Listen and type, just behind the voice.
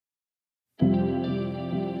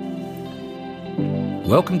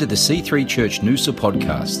Welcome to the C3 Church Noosa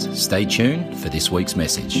podcast. Stay tuned for this week's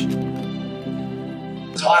message.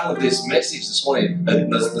 The title of this message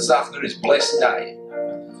this afternoon is Blessed Day.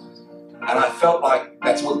 And I felt like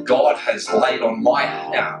that's what God has laid on my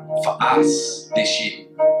heart for us this year.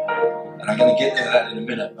 And I'm going to get to that in a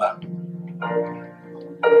minute, but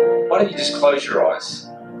why don't you just close your eyes,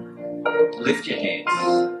 lift your hands.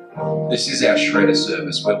 This is our shredder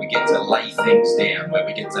service where we get to lay things down, where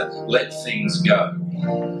we get to let things go,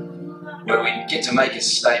 where we get to make a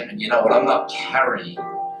statement. You know what, I'm not carrying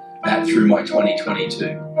that through my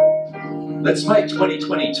 2022. Let's make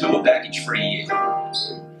 2022 a baggage-free year.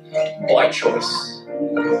 By choice.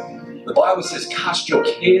 The Bible says, cast your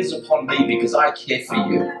cares upon me because I care for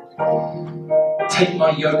you. Take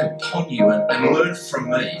my yoke upon you and learn from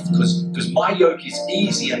me because my yoke is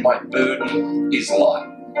easy and my burden is light.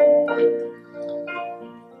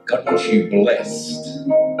 God wants you blessed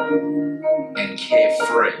and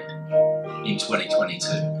carefree in 2022.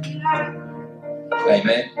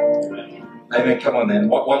 Amen. Amen. Come on then.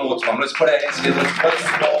 One more time. Let's put our hands together. Let's bless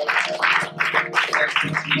the Lord.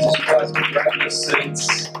 Jesus Christ, grab your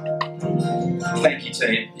seats. Thank you,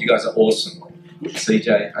 team. You guys are awesome.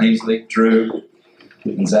 CJ, Ainsley, Drew,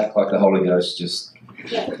 and Zach, like the Holy Ghost, just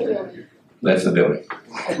left the building.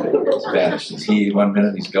 He's vanished. He's here 1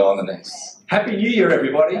 minute, he's gone the next. Happy New Year,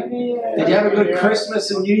 everybody. Did you have a good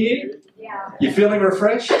Christmas and New Year? Yeah. You feeling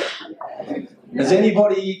refreshed? Has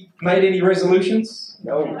anybody made any resolutions?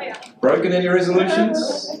 No. Broken any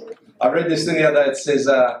resolutions? I read this thing the other day. It says,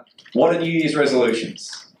 what are New Year's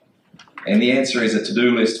resolutions? And the answer is a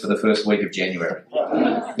to-do list for the first week of January.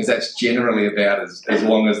 Because that's generally about as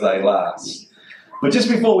long as they last. But just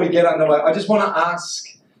before we get underway, I just want to ask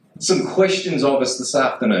some questions of us this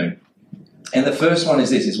afternoon. And the first one is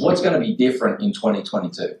this, is what's going to be different in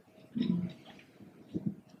 2022?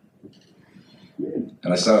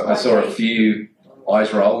 And I saw a few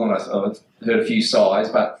eyes roll and I heard a few sighs,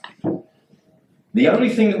 but the only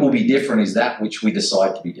thing that will be different is that which we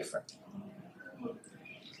decide to be different.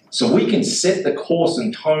 So we can set the course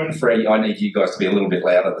and tone for I need you guys to be a little bit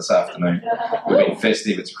louder this afternoon. We've been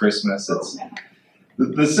festive, it's Christmas.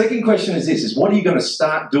 The second question is this, is what are you going to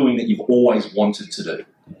start doing that you've always wanted to do?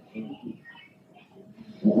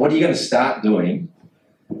 What are you going to start doing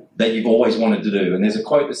that you've always wanted to do? And there's a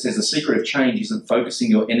quote that says, the secret of change isn't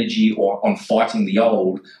focusing your energy on fighting the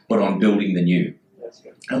old, but on building the new.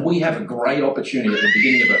 And we have a great opportunity at the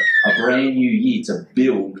beginning of a brand new year to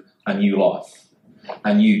build a new life,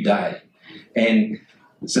 a new day. And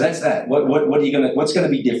so that's that. What's going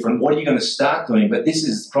to be different? What are you going to start doing? But this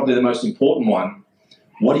is probably the most important one.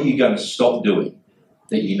 What are you going to stop doing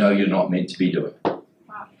that you know you're not meant to be doing?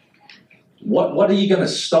 What are you going to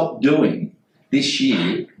stop doing this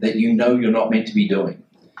year that you know you're not meant to be doing?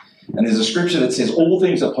 And there's a scripture that says all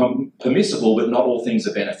things are permissible, but not all things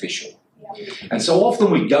are beneficial. And so often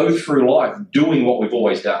we go through life doing what we've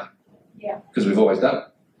always done. Because we've always done it.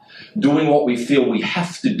 Doing what we feel we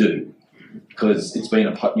have to do because it's been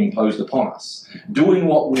imposed upon us. Doing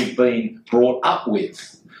what we've been brought up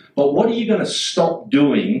with. But what are you going to stop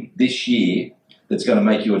doing this year that's going to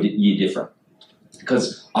make your year different?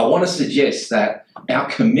 Because I want to suggest that our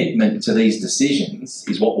commitment to these decisions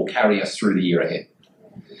is what will carry us through the year ahead.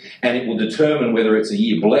 And it will determine whether it's a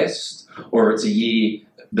year blessed or it's a year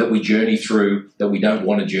that we journey through that we don't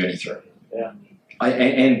want to journey through. Yeah.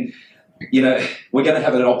 You know, we're going to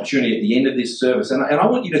have an opportunity at the end of this service, and I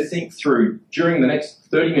want you to think through, during the next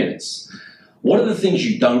 30 minutes, what are the things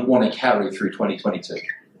you don't want to carry through 2022?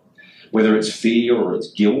 Whether it's fear or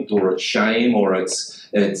it's guilt or it's shame or it's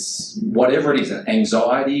whatever it is, an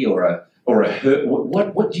anxiety or a hurt.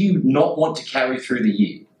 What do you not want to carry through the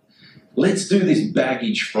year? Let's do this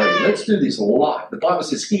baggage free. Let's do this light. The Bible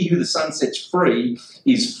says, he who the Son sets free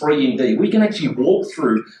is free indeed. We can actually walk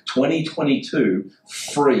through 2022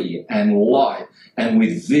 free and light and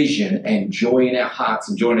with vision and joy in our hearts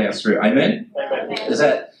and joy in our spirit. Amen? Amen. Does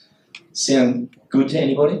that sound good to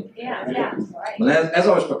anybody? Yeah. Right. Well, as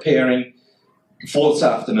I was preparing for this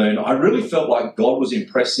afternoon, I really felt like God was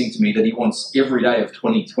impressing to me that he wants every day of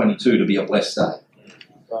 2022 to be a blessed day.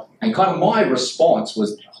 And kind of my response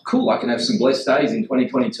was, cool, I can have some blessed days in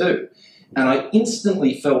 2022. And I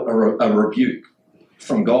instantly felt a rebuke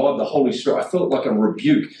from God, the Holy Spirit. I felt like a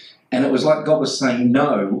rebuke. And it was like God was saying,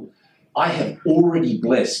 no, I have already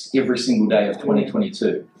blessed every single day of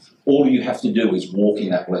 2022. All you have to do is walk in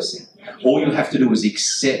that blessing. All you have to do is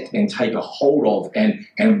accept and take a hold of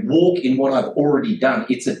and walk in what I've already done.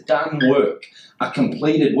 It's a done work, a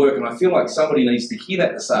completed work. And I feel like somebody needs to hear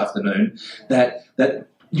that this afternoon, that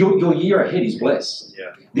Your year ahead is blessed.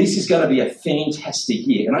 Yeah. This is going to be a fantastic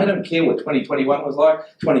year. And I don't care what 2021 was like,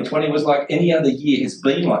 2020 was like, any other year has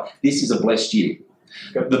been like. This is a blessed year.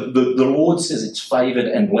 The Lord says it's favoured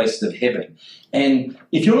and blessed of heaven. And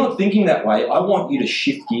if you're not thinking that way, I want you to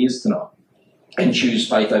shift gears tonight and choose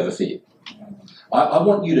faith over fear. I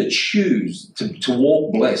want you to choose to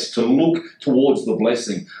walk blessed, to look towards the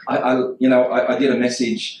blessing. I did a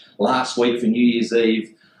message last week for New Year's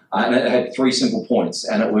Eve, and it had 3 simple points,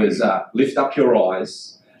 and it was lift up your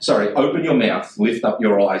eyes. Open your mouth, lift up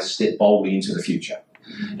your eyes, step boldly into the future.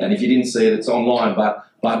 And if you didn't see it, it's online,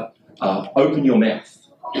 but open your mouth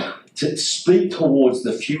to speak towards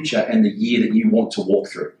the future and the year that you want to walk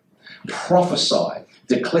through. Prophesy,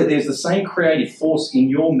 declare. There's the same creative force in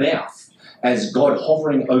your mouth as God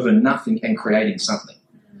hovering over nothing and creating something.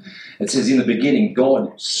 It says in the beginning,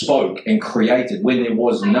 God spoke and created when there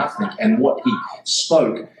was nothing, and what he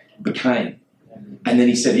spoke became. And then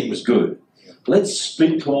he said it was good. Let's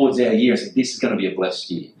speak towards our year and say, this is going to be a blessed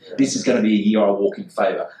year. This is going to be a year I walk in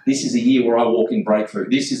favour. This is a year where I walk in breakthrough.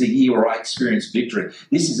 This is a year where I experience victory.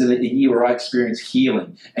 This is a year where I experience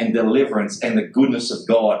healing and deliverance and the goodness of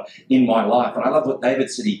God in my life. And I love what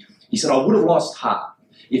David said. He said, I would have lost heart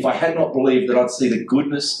if I had not believed that I'd see the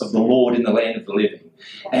goodness of the Lord in the land of the living.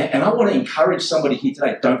 And I want to encourage somebody here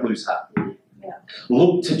today, don't lose heart.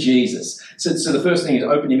 Look to Jesus. So the first thing is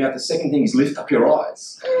open your mouth. The second thing is lift up your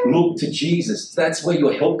eyes. Look to Jesus. That's where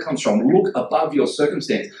your help comes from. Look above your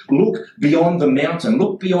circumstance. Look beyond the mountain.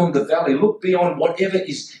 Look beyond the valley. Look beyond whatever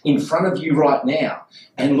is in front of you right now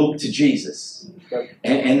and look to Jesus.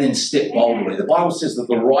 And then step boldly. The Bible says that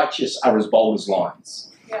the righteous are as bold as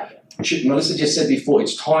lions. Melissa just said before,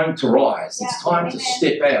 it's time to rise. It's time to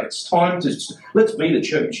step out. It's time to, let's be the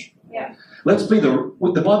church. Let's be the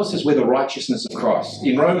Bible says we're the righteousness of Christ.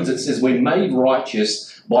 In Romans it says we're made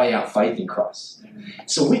righteous by our faith in Christ.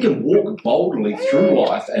 So we can walk boldly through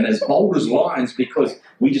life and as bold as lions because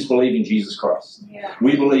we just believe in Jesus Christ.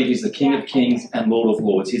 We believe he's the King of Kings and Lord of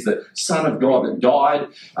Lords. He's the Son of God that died,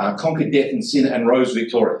 conquered death and sin and rose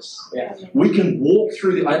victorious. We can walk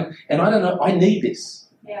through and I don't know, I need this.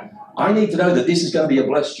 I need to know that this is going to be a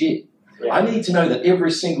blessed year. I need to know that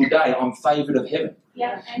every single day I'm favoured of heaven.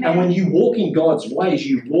 And when you walk in God's ways,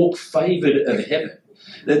 you walk favoured of heaven.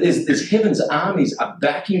 That there's heaven's armies are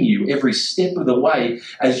backing you every step of the way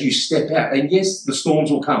as you step out. And yes, the storms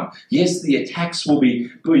will come. Yes, the attacks will be,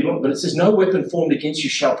 but it says no weapon formed against you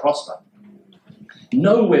shall prosper.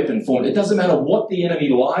 No weapon formed. It doesn't matter what the enemy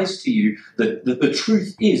lies to you. The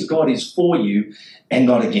truth is God is for you and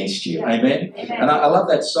not against you. Amen? And I love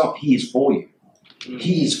that song. He is for you.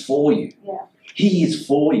 He is for you. He is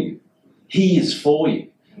for you. He is for you.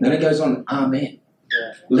 And then it goes on, amen.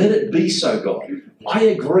 Let it be so, God. I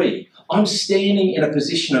agree. I'm standing in a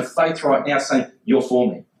position of faith right now saying, you're for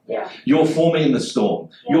me. You're for me in the storm.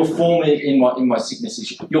 You're for me in my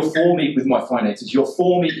sicknesses. You're for me with my finances. You're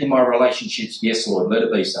for me in my relationships. Yes, Lord, let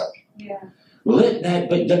it be so. Let that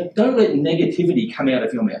be. Don't let negativity come out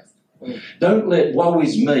of your mouth. Don't let woe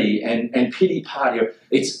is me and pity party.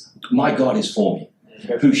 It's my God is for me.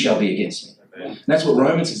 Who shall be against me? And that's what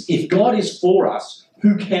Romans says. If God is for us,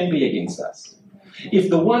 who can be against us? If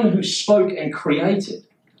the one who spoke and created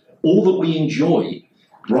all that we enjoy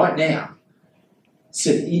right now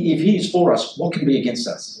said, if he is for us, what can be against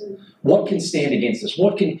us? What can stand against us?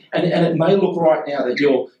 What can and it may look right now that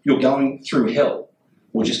you're going through hell.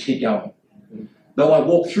 Well, just keep going. Though I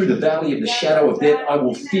walk through the valley of the shadow of death, I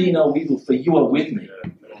will fear no evil, for you are with me.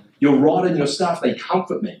 Your rod and your staff, they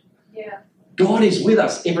comfort me. God is with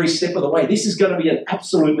us every step of the way. This is going to be an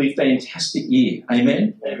absolutely fantastic year.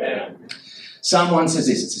 Amen? Psalm 1 says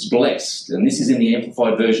this. It says blessed, and this is in the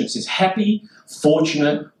Amplified Version. It says happy,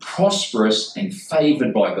 fortunate, prosperous, and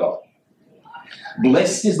favoured by God.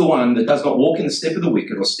 Blessed is the one that does not walk in the step of the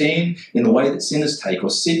wicked, or stand in the way that sinners take, or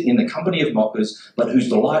sit in the company of mockers, but whose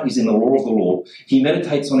delight is in the law of the Lord. He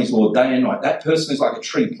meditates on his law day and night. That person is like a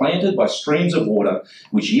tree planted by streams of water,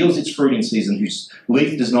 which yields its fruit in season, whose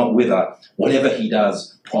leaf does not wither. Whatever he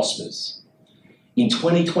does prospers. In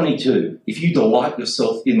 2022, if you delight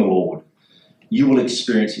yourself in the Lord, you will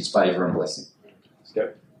experience his favour and blessing.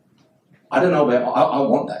 I don't know about, I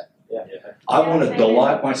want that. I want to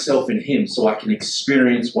delight myself in him so I can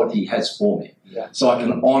experience what he has for me. So I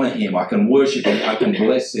can honour him, I can worship him, I can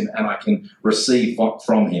bless him, and I can receive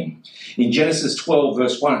from him. In Genesis 12,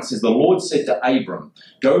 verse 1, it says, the Lord said to Abram,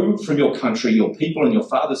 go from your country, your people, and your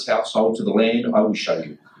father's household to the land I will show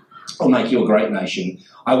you. I'll make you a great nation.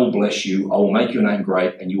 I will bless you. I will make your name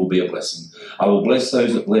great, and you will be a blessing. I will bless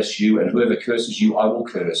those that bless you, and whoever curses you, I will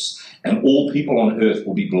curse. And all people on earth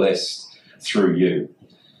will be blessed through you.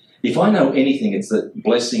 If I know anything, it's that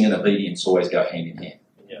blessing and obedience always go hand in hand.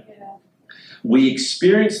 Yeah. We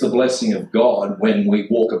experience the blessing of God when we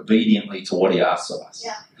walk obediently to what he asks of us.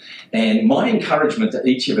 Yeah. And my encouragement to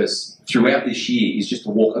each of us throughout this year is just to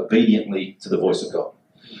walk obediently to the voice of God.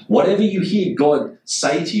 Whatever you hear God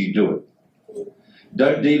say to you, do it.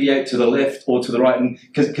 Don't deviate to the left or to the right.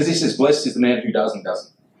 Because this says, blessed is the man who does and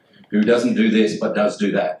doesn't. Who doesn't do this but does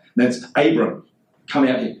do that. And that's Abram. Come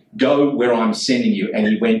out here, go where I'm sending you. And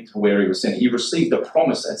he went to where he was sending. He received a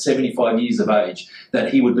promise at 75 years of age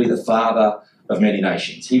that he would be the father of many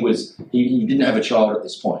nations. He didn't have a child at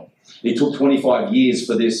this point. It took 25 years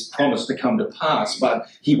for this promise to come to pass, but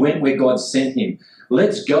he went where God sent him.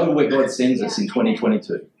 Let's go where God sends us in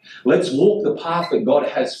 2022. Let's walk the path that God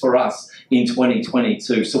has for us in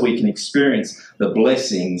 2022 so we can experience the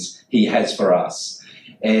blessings he has for us.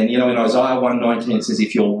 And, in Isaiah 1:19 it says,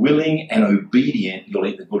 if you're willing and obedient, you'll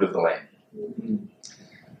eat the good of the land.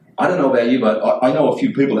 I don't know about you, but I know a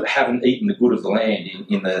few people that haven't eaten the good of the land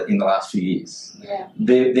in the last few years. Yeah.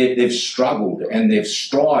 They've struggled and they've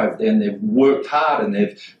strived and they've worked hard and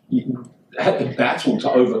they've had to battle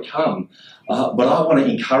to overcome. But I want to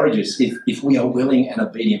encourage us, if we are willing and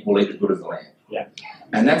obedient, we'll eat the good of the land. Yeah.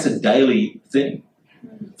 And that's a daily thing.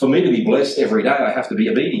 For me to be blessed every day, I have to be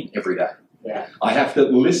obedient every day. Yeah. I have to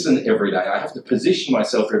listen every day. I have to position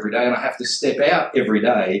myself every day, and I have to step out every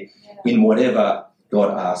day in whatever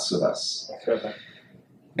God asks of us. Perfect.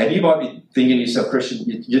 And you might be thinking to yourself,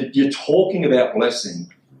 Christian, you're talking about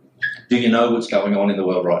blessing. Do you know what's going on in the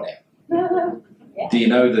world right now? Yeah. Do you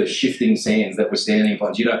know the shifting sands that we're standing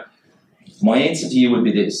upon? Do you know? My answer to you would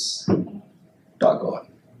be this: but God.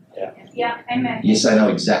 Yeah, amen. Yes, I know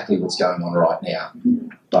exactly what's going on right now,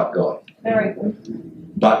 but God. Very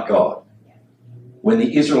good. But God. When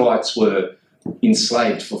the Israelites were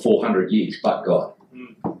enslaved for 400 years, but God.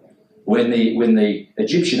 When the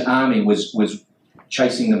Egyptian army was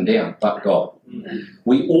chasing them down, but God.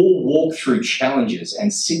 We all walk through challenges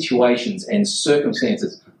and situations and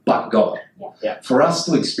circumstances, but God. Yeah. For us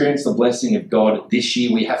to experience the blessing of God this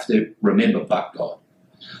year, we have to remember, but God.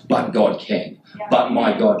 But God can. Yeah. But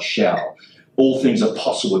my God shall. All things are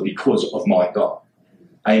possible because of my God.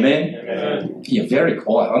 Amen? Amen. You're very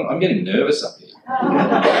quiet. I'm getting nervous up here.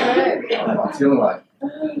 I'm feeling like,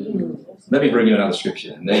 let me bring you another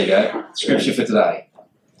scripture. And there you go. Scripture for today.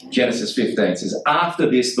 Genesis 15 says, after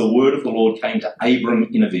this, the word of the Lord came to Abram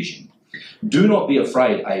in a vision. Do not be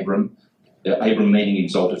afraid, Abram. Abram meaning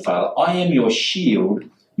exalted father. I am your shield,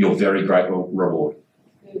 your very great reward.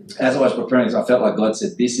 As I was preparing this, I felt like God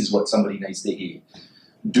said, this is what somebody needs to hear.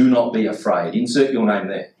 Do not be afraid. Insert your name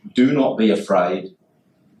there. Do not be afraid.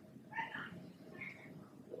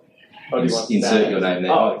 Insert your name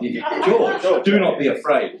there. Oh. George, do not be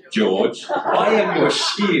afraid, George. I am your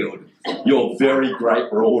shield, your very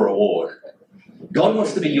great reward. God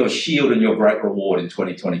wants to be your shield and your great reward in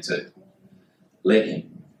 2022. Let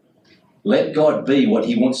him. Let God be what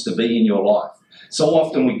he wants to be in your life. So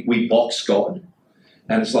often we box God.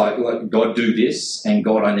 And it's like, God, do this, and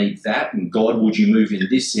God, I need that, and God, would you move in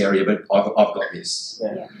this area, but I've got this.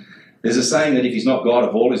 Yeah. There's a saying that if he's not God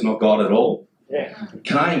of all, he's not God at all. Yeah.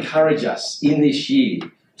 Can I encourage us in this year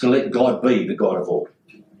to let God be the God of all?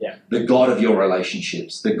 Yeah. The God of your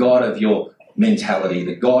relationships, the God of your mentality,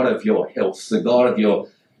 the God of your health, the God of your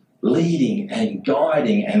leading and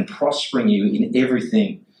guiding and prospering you in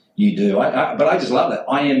everything you do. But I just love that.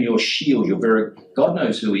 I am your shield. God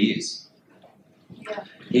knows who he is. Yeah.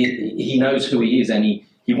 He knows who he is, and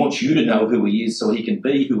he wants you to know who he is so he can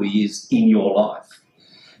be who he is in your life.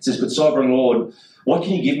 It says, but sovereign Lord, what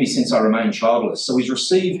can you give me since I remain childless? So he's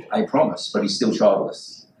received a promise, but he's still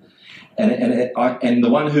childless. And the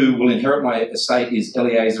one who will inherit my estate is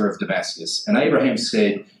Eliezer of Damascus. And Abraham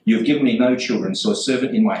said, you have given me no children, so a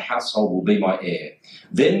servant in my household will be my heir.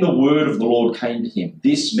 Then the word of the Lord came to him,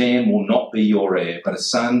 this man will not be your heir, but a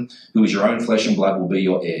son who is your own flesh and blood will be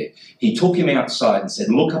your heir. He took him outside and said,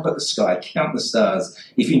 look up at the sky, count the stars.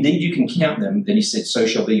 If indeed you can count them, then he said, so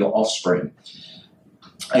shall be your offspring.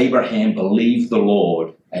 Abraham believed the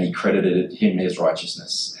Lord, and he credited him as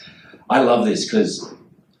righteousness. I love this because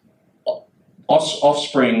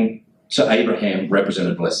offspring to Abraham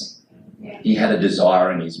represented blessing. He had a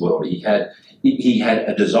desire in his world. He had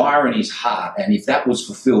a desire in his heart, and if that was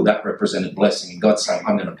fulfilled, that represented blessing. And God's saying,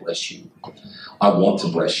 I'm going to bless you. I want to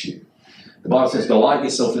bless you. The Bible says, delight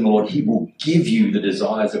yourself in the Lord. He will give you the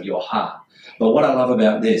desires of your heart. But what I love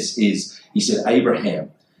about this is, he said,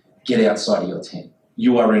 Abraham, get outside of your tent.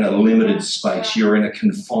 you are in a limited space. You're in a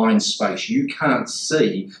confined space. You can't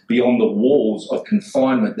see beyond the walls of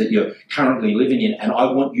confinement that you're currently living in. And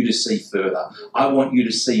I want you to see further. I want you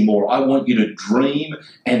to see more. I want you to dream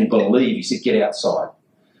and believe. He said, get outside.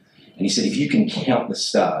 And he said, if you can count the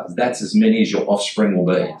stars, that's as many as your offspring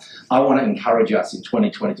will be. I want to encourage us in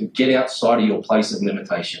 2022, get outside of your place of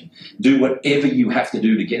limitation. Do whatever you have to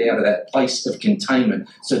do to get out of that place of containment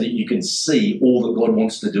so that you can see all that God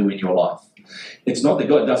wants to do in your life. It's not that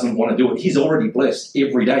God doesn't want to do it. He's already blessed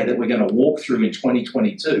every day that we're going to walk through in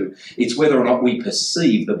 2022. It's whether or not we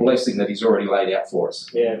perceive the blessing that He's already laid out for us.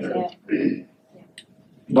 Yeah. The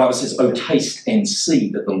Bible says, oh, taste and see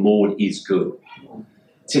that the Lord is good.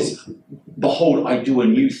 It says, behold, I do a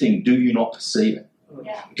new thing. Do you not perceive it?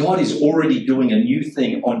 Yeah. God is already doing a new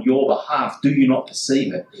thing on your behalf. Do you not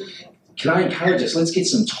perceive it? Can I encourage us? Let's get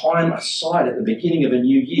some time aside at the beginning of a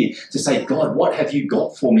new year to say, God, what have you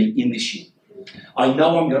got for me in this year? I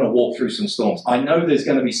know I'm going to walk through some storms. I know there's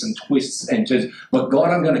going to be some twists and turns, but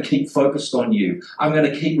God, I'm going to keep focused on you. I'm going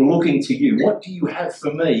to keep looking to you. What do you have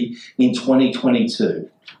for me in 2022?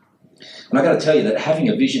 And I've got to tell you that having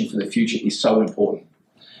a vision for the future is so important.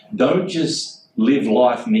 Don't just live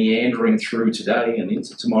life meandering through today and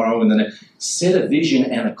into tomorrow and then set a vision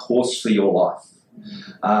and a course for your life.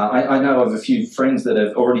 I know of a few friends that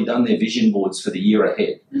have already done their vision boards for the year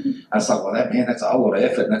ahead. And it's like, well, that's a whole lot of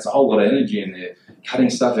effort and that's a whole lot of energy and they're cutting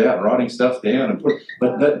stuff out, writing stuff down.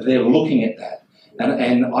 But they're looking at that.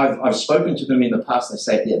 And I've spoken to them in the past. They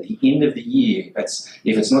say at the end of the year,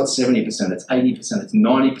 if it's not 70%, it's 80%, it's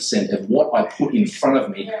 90% of what I put in front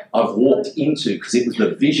of me, I've walked into because it was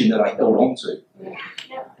the vision that I held on to.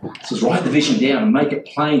 It says, write the vision down and make it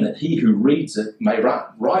plain that he who reads it may run.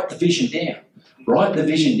 Write the vision down. Write the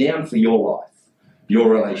vision down for your life, your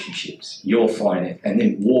relationships, your finance, and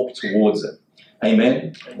then walk towards it.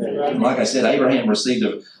 Amen? Amen. Like I said, Abraham received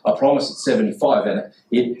a promise at 75 and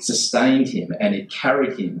it sustained him and it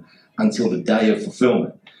carried him until the day of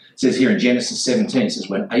fulfillment. It says here in Genesis 17, it says,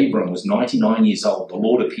 when Abram was 99 years old, the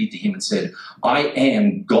Lord appeared to him and said, I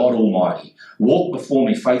am God Almighty. Walk before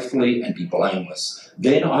me faithfully and be blameless.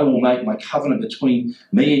 Then I will make my covenant between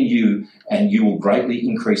me and you will greatly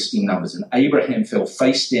increase in numbers. And Abraham fell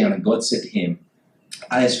face down and God said to him,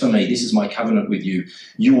 as for me, this is my covenant with you.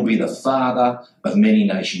 You will be the father of many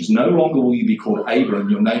nations. No longer will you be called Abram.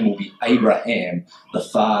 Your name will be Abraham, the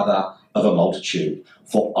father of a multitude.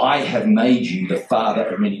 For I have made you the father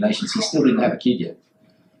of many nations. He still didn't have a kid yet.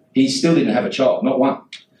 He still didn't have a child, not one.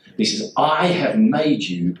 He says, I have made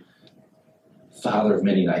you father of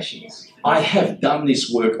many nations. I have done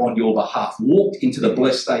this work on your behalf. Walked into the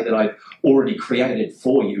blessed day that I've already created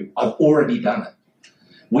for you. I've already done it.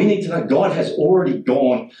 We need to know God has already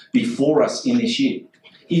gone before us in this year.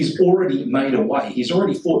 He's already made a way. He's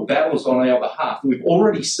already fought battles on our behalf. We've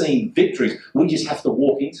already seen victories. We just have to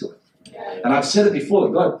walk into it. And I've said it before,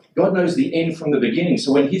 God knows the end from the beginning.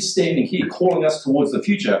 So when he's standing here calling us towards the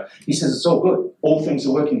future, he says it's all good. All things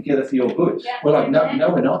are working together for your good. Yeah. We're like, no,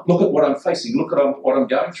 we're not. Look at what I'm facing. Look at what I'm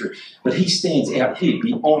going through. But he stands out here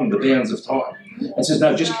beyond the bounds of time and says,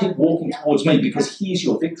 no, just keep walking towards me because here's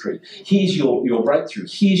your victory. Here's your breakthrough.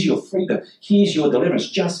 Here's your freedom. Here's your deliverance.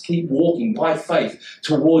 Just keep walking by faith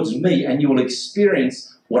towards me and you will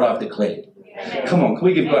experience what I've declared. Yeah. Come on, can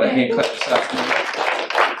we give God a hand clap this afternoon?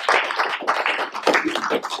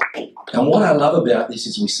 And what I love about this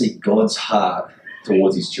is we see God's heart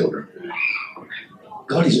towards his children.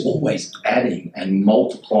 God is always adding and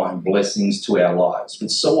multiplying blessings to our lives.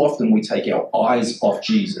 But so often we take our eyes off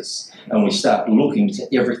Jesus and we start looking to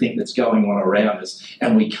everything that's going on around us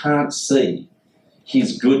and we can't see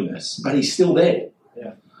his goodness, but he's still there.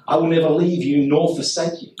 Yeah. I will never leave you nor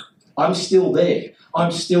forsake you. I'm still there.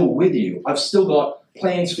 I'm still with you. I've still got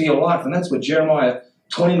plans for your life. And that's what Jeremiah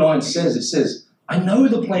 29 says. It says, I know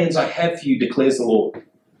the plans I have for you, declares the Lord.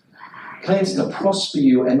 Plans to prosper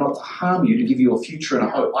you and not to harm you, to give you a future and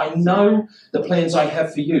a hope. I know the plans I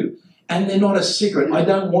have for you. And they're not a secret. I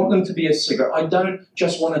don't want them to be a secret. I don't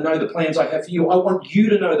just want to know the plans I have for you. I want you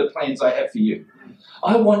to know the plans I have for you.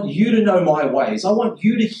 I want you to know my ways. I want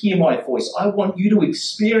you to hear my voice. I want you to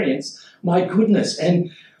experience my goodness.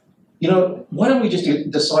 And, why don't we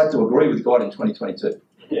just decide to agree with God in 2022?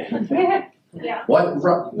 Yeah. Yeah.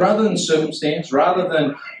 Rather than circumstance, rather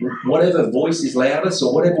than whatever voice is loudest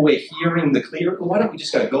or whatever we're hearing the clearer, why don't we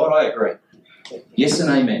just go, God, I agree. Yes and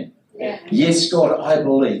amen. Yeah. Yes, God, I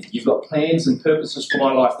believe you've got plans and purposes for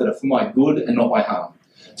my life that are for my good and not my harm,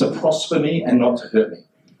 to prosper me and not to hurt me.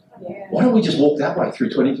 Yeah. Why don't we just walk that way through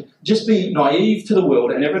 20? Just be naive to the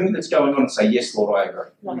world and everything that's going on and say, yes, Lord, I agree.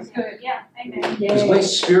 That's good. Yeah. Amen. Because we're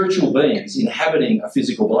spiritual beings inhabiting a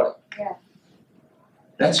physical body. Yeah.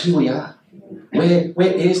 That's who we are. We're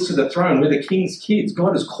heirs to the throne. We're the King's kids.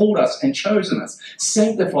 God has called us and chosen us,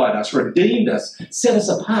 sanctified us, redeemed us, set us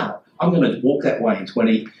apart. I'm going to walk that way in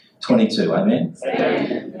 2022. Amen?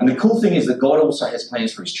 Amen. And the cool thing is that God also has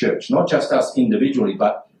plans for his church, not just us individually,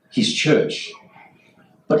 but his church.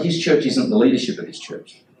 But his church isn't the leadership of his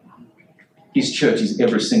church. His church is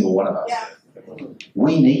every single one of us. Yeah.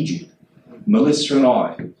 We need you. Melissa and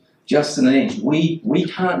I, Justin and Ange, we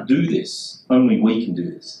can't do this. Only we can do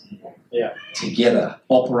this. Yeah. Together,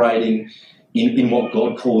 operating in what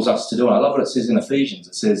God calls us to do. And I love what it says in Ephesians.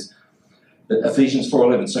 It says, Ephesians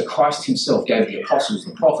 4:11, so Christ himself gave the apostles,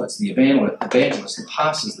 the prophets, the evangelists, the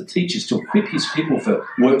pastors, the teachers to equip his people for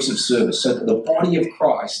works of service so that the body of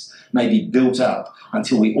Christ may be built up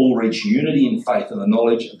until we all reach unity in faith and the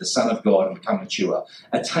knowledge of the Son of God and become mature,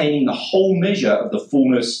 attaining the whole measure of the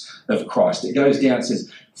fullness of Christ. It goes down, it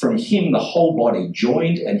says, from him the whole body,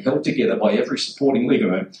 joined and held together by every supporting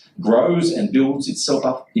ligament, grows and builds itself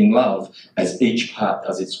up in love as each part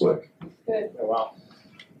does its work. Good. Oh, wow.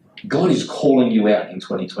 God is calling you out in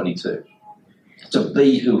 2022 to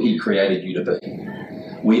be who he created you to be.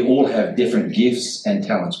 We all have different gifts and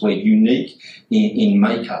talents. We're unique in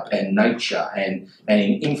makeup and nature and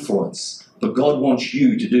in influence. But God wants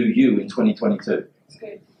you to do you in 2022.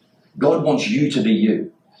 Good. God wants you to be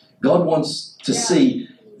you. God wants to see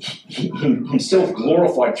himself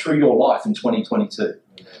glorified through your life in 2022.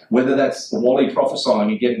 Whether that's Wally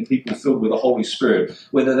prophesying and getting people filled with the Holy Spirit,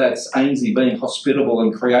 whether that's Ainsley being hospitable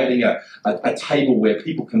and creating a table where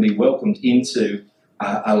people can be welcomed into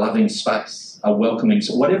a loving space, a welcoming,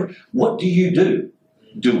 so whatever. What do you do?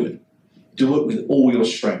 Do it. Do it with all your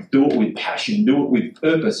strength. Do it with passion. Do it with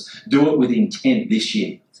purpose. Do it with intent this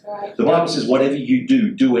year. Right. The Bible says, whatever you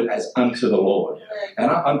do, do it as unto the Lord. And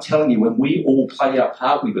I'm telling you, when we all play our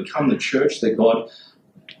part, we become the church that God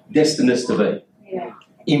destined us to be. Yeah.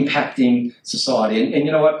 Impacting society. And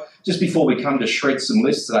you know what? Just before we come to shred some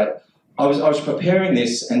lists today, I was preparing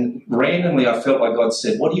this and randomly I felt like God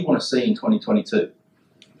said, what do you want to see in 2022?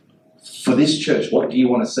 For this church, what do you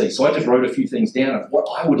want to see? So I just wrote a few things down of what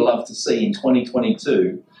I would love to see in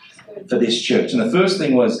 2022 for this church. And the first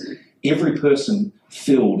thing was every person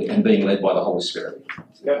filled and being led by the Holy Spirit.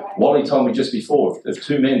 Yeah. Wally told me just before of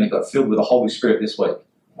two men that got filled with the Holy Spirit this week.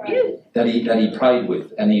 Right. That he prayed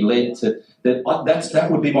with and he led to that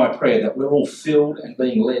would be my prayer, that we're all filled and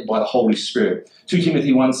being led by the Holy Spirit. 2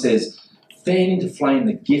 Timothy 1 says, fan into flame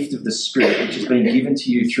the gift of the Spirit which has been given to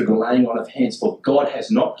you through the laying on of hands, for God has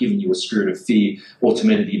not given you a spirit of fear or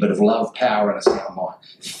timidity, but of love, power and a sound mind.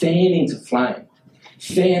 Fan into flame.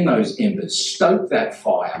 Fan those embers, stoke that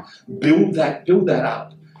fire, build that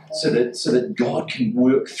up so that God can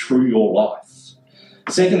work through your life.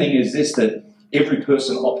 The second thing is this, that every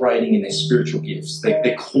person operating in their spiritual gifts,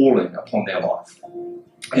 their calling upon their life.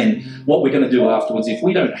 And what we're going to do afterwards, if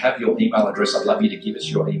we don't have your email address, I'd love you to give us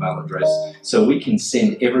your email address so we can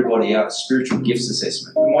send everybody out a spiritual gifts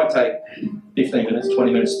assessment. It might take 15 minutes,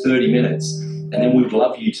 20 minutes, 30 minutes, and then we would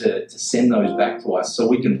love you to send those back to us so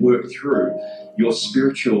we can work through your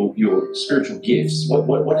spiritual gifts,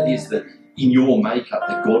 what it is that in your makeup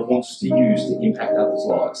that God wants to use to impact others'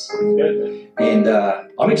 lives. And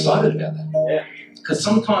I'm excited about that. Yeah. Because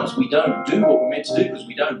sometimes we don't do what we're meant to do because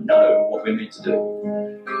we don't know what we're meant to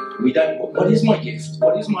do. We don't. What is my gift?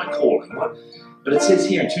 What is my calling? But it says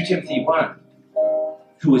here in 2 Timothy 1,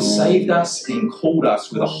 who has saved us and called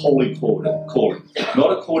us with a holy calling,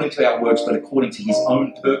 not according to our works, but according to his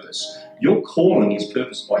own purpose. Your calling is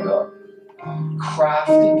purposed by God.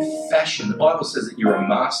 Crafted, fashioned. The Bible says that you're a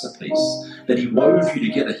masterpiece, that he wove you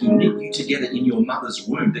together, he knit you together in your mother's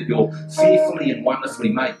womb, that you're fearfully and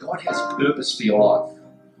wonderfully made. God has purpose for your life.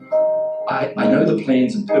 I know the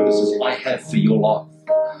plans and purposes I have for your life.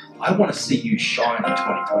 I want to see you shine in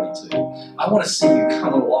 2022. I want to see you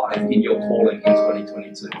come alive in your calling in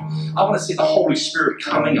 2022. I want to see the Holy Spirit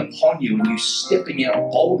coming upon you and you stepping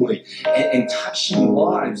out boldly and touching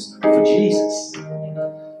lives for Jesus.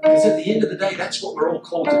 Because at the end of the day, that's what we're all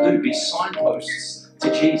called to do, be signposts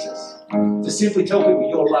to Jesus. To simply tell people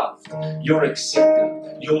you're loved, you're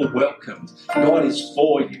accepted, you're welcomed, God is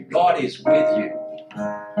for you, God is with you.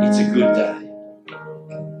 It's a good day.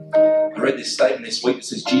 I read this statement this week that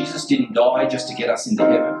says Jesus didn't die just to get us into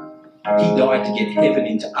heaven. He died to get heaven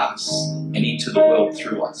into us and into the world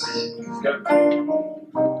through us.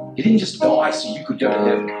 He didn't just die so you could go to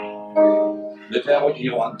heaven. Live out what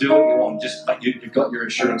you want, do what you want, you've got your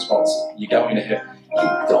insurance policy, you're going to heaven. He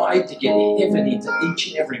died to get heaven into each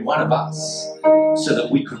and every one of us so that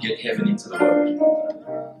we could get heaven into the world.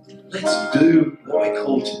 Let's do what we're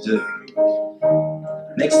called to do.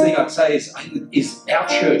 Next thing I'd say is our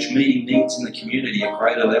church meeting needs in the community at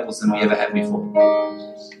greater levels than we ever had before.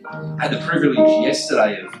 I had the privilege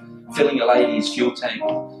yesterday of filling a lady's fuel tank,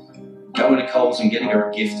 going to Coles and getting her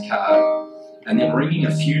a gift card, and then bringing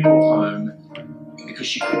a funeral home because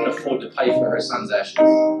she couldn't afford to pay for her son's ashes.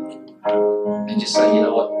 And just say, you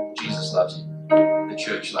know what? Jesus loves you. The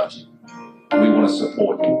church loves you. We want to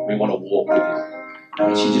support you. We want to walk with you.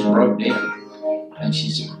 And she just broke down. And she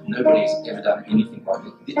said, nobody's ever done anything like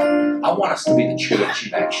it. I want us to be the church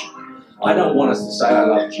in action. I don't want us to say, I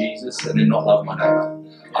love Jesus and then not love my neighbour.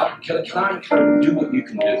 Can I encourage you, do what you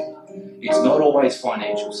can do? It's not always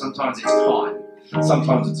financial. Sometimes it's time.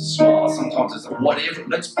 Sometimes it's a smile. Sometimes it's a whatever.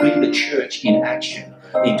 Let's be the church in action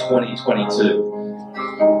in 2022.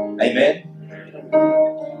 Amen?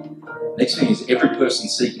 Next thing is every person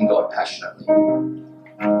seeking God passionately.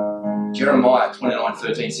 Jeremiah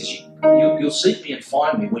 29:13 says, you'll seek me and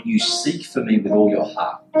find me when you seek for me with all your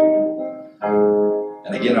heart.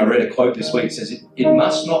 And again, I read a quote this week. It says, it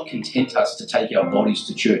must not content us to take our bodies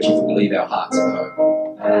to church if we leave our hearts at home.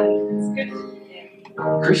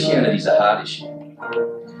 Christianity is a hard issue.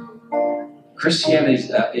 Christianity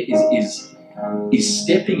is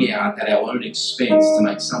stepping out at our own expense to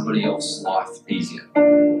make somebody else's life easier,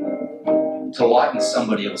 to lighten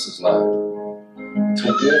somebody else's load, to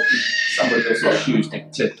walk in somebody else's shoes,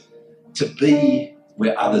 to be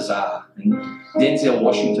where others are. And Denzel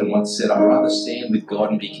Washington once said, I'd rather stand with God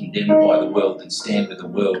and be condemned by the world than stand with the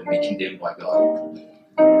world and be condemned by God.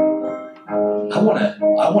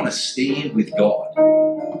 I want to stand with God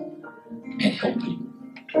and help people.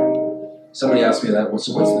 Somebody asked me that, well,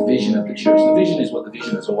 so what's the vision of the church? The vision is what the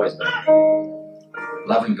vision has always been.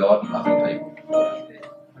 Loving God and loving people.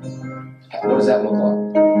 What does that look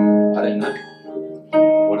like? I don't know.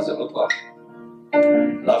 What does it look like?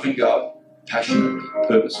 Loving God passionately,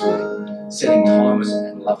 purposefully, setting timers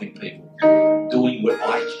and loving people. Doing what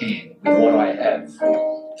I can with what I have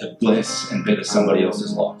to bless and better somebody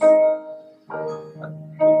else's life.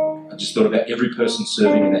 I just thought about every person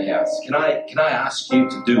serving in the house. Can I ask you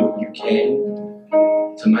to do what you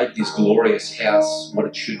can to make this glorious house what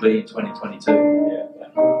it should be in 2022?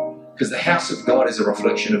 Because the house of God is a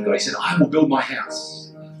reflection of God. He said, I will build my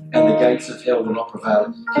house and the gates of hell will not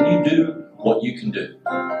prevail. Can you do what you can do?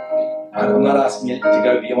 I'm not asking you to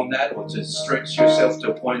go beyond that or to stretch yourself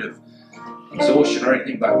to a point of exhaustion or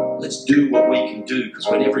anything, but let's do what we can do, because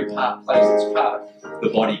when every part plays its part, the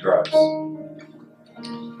body grows.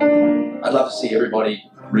 I'd love to see everybody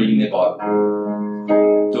reading their Bible,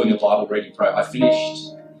 doing a Bible reading program. I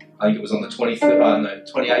finished, I think it was on the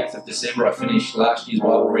 28th of December, I finished last year's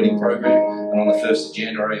Bible reading program, and on the 1st of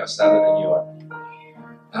January I started a new one.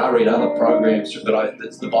 And I read other programs, but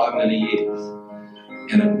it's the Bible in a year.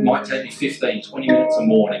 And it might take me 15, 20 minutes a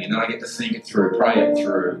morning, and then I get to think it through, pray it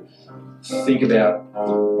through, think about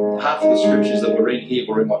half of the scriptures that we're reading here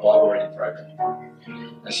were in my Bible reading program.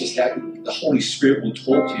 That's just how the Holy Spirit will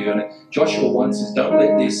talk to you. And Joshua 1 says, don't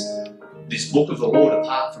let this book of the Law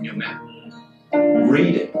depart from your mouth.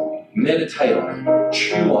 Read it, meditate on it,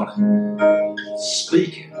 chew on it,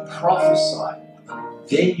 speak it, prophesy.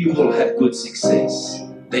 Then you will have good success.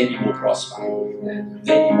 Then you will prosper. Then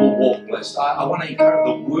you will walk blessed. I want to encourage,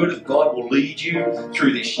 the Word of God will lead you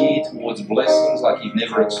through this year towards blessings like you've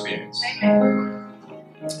never experienced.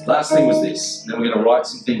 Last thing was this. Then we're going to write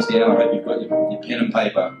some things down. I hope you've got your pen and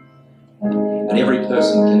paper. But every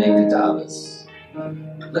person connected to others.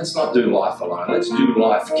 Let's not do life alone. Let's do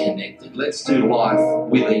life connected. Let's do life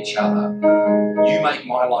with each other. You make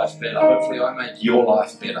my life better. Hopefully I make your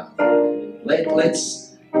life better. Let's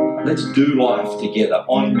do life together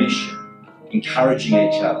on mission, encouraging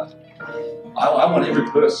each other. I want every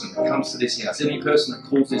person that comes to this house, any person that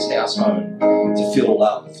calls this house home, to feel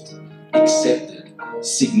loved, accepted,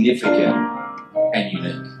 significant, and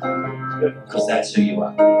unique. Because that's who you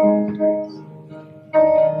are.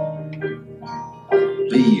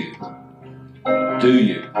 Be you. Do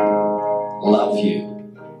you. Love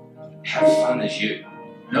you. Have fun as you.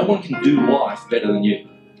 No one can do life better than you.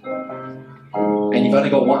 And you've only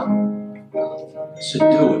got one. So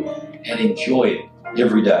do it and enjoy it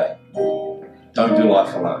every day. Don't do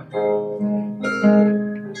life alone.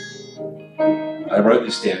 I wrote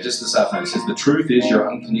this down just this afternoon. It says, the truth is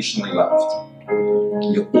you're unconditionally loved.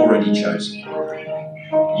 You're already chosen.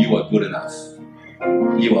 You are good enough.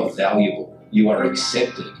 You are valuable. You are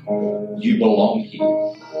accepted. You belong here.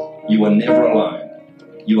 You are never alone.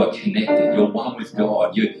 You are connected. You're one with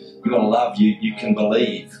God. You are loved. You can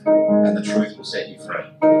believe. And the truth will set you free.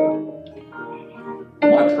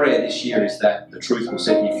 My prayer this year is that the truth will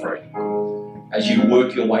set you free. As you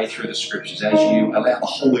work your way through the scriptures, as you allow the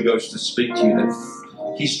Holy Ghost to speak to you, that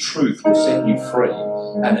His truth will set you free,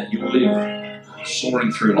 and that you'll live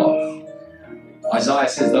soaring through life. Isaiah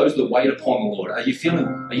says, those that wait upon the Lord. Are you feeling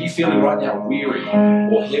right now weary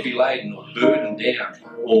or heavy laden or burdened down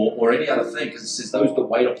or any other thing? Because it says those that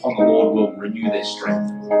wait upon the Lord will renew their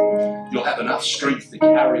strength. You'll have enough strength to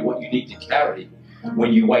carry what you need to carry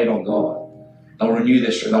when you wait on God. They'll renew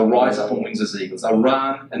their strength. They'll rise up on wings as eagles. They'll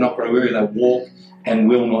run and not grow weary. They'll walk and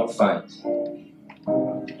will not faint.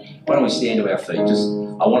 Why don't we stand to our feet?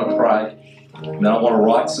 I want to pray. And then I want to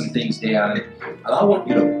write some things down, and I want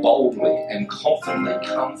you to boldly and confidently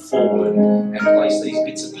come forward and place these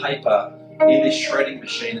bits of paper in this shredding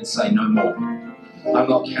machine and say, no more. I'm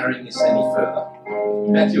not carrying this any further.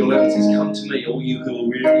 Matthew 11 says, come to me, all you who are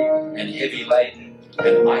weary and heavy laden,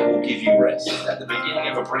 and I will give you rest. At the beginning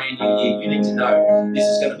of a brand new year, you need to know this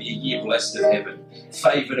is going to be a year blessed of heaven,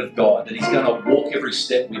 favoured of God, that He's going to walk every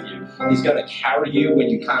step with you. He's going to carry you when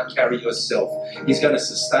you can't carry yourself. He's going to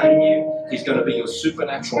sustain you. He's going to be your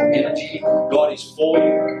supernatural energy. God is for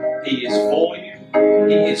you. He is for you.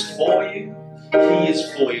 He is for you. He is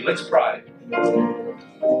for you. Let's pray.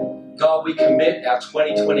 God, we commit our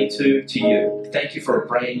 2022 to you. Thank you for a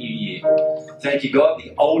brand new year. Thank you, God.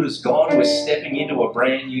 The old is gone. We're stepping into a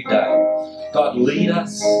brand new day. God, lead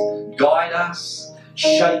us, guide us,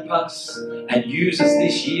 shape us, and use us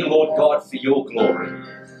this year, Lord God, for your glory.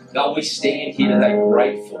 God, we stand here today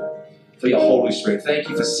grateful for your Holy Spirit. Thank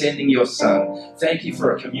you for sending your Son. Thank you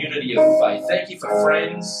for a community of faith. Thank you for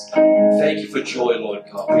friends. Thank you for joy, Lord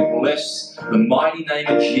God. We bless the mighty name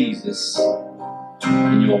of Jesus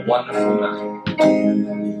in your wonderful name.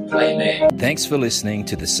 Amen. Thanks for listening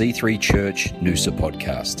to the C3 Church Noosa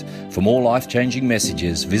podcast. For more life-changing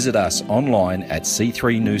messages, visit us online at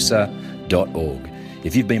c3noosa.org.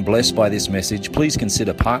 If you've been blessed by this message, please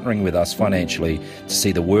consider partnering with us financially to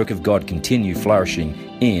see the work of God continue flourishing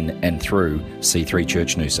in and through C3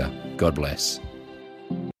 Church Noosa. God bless.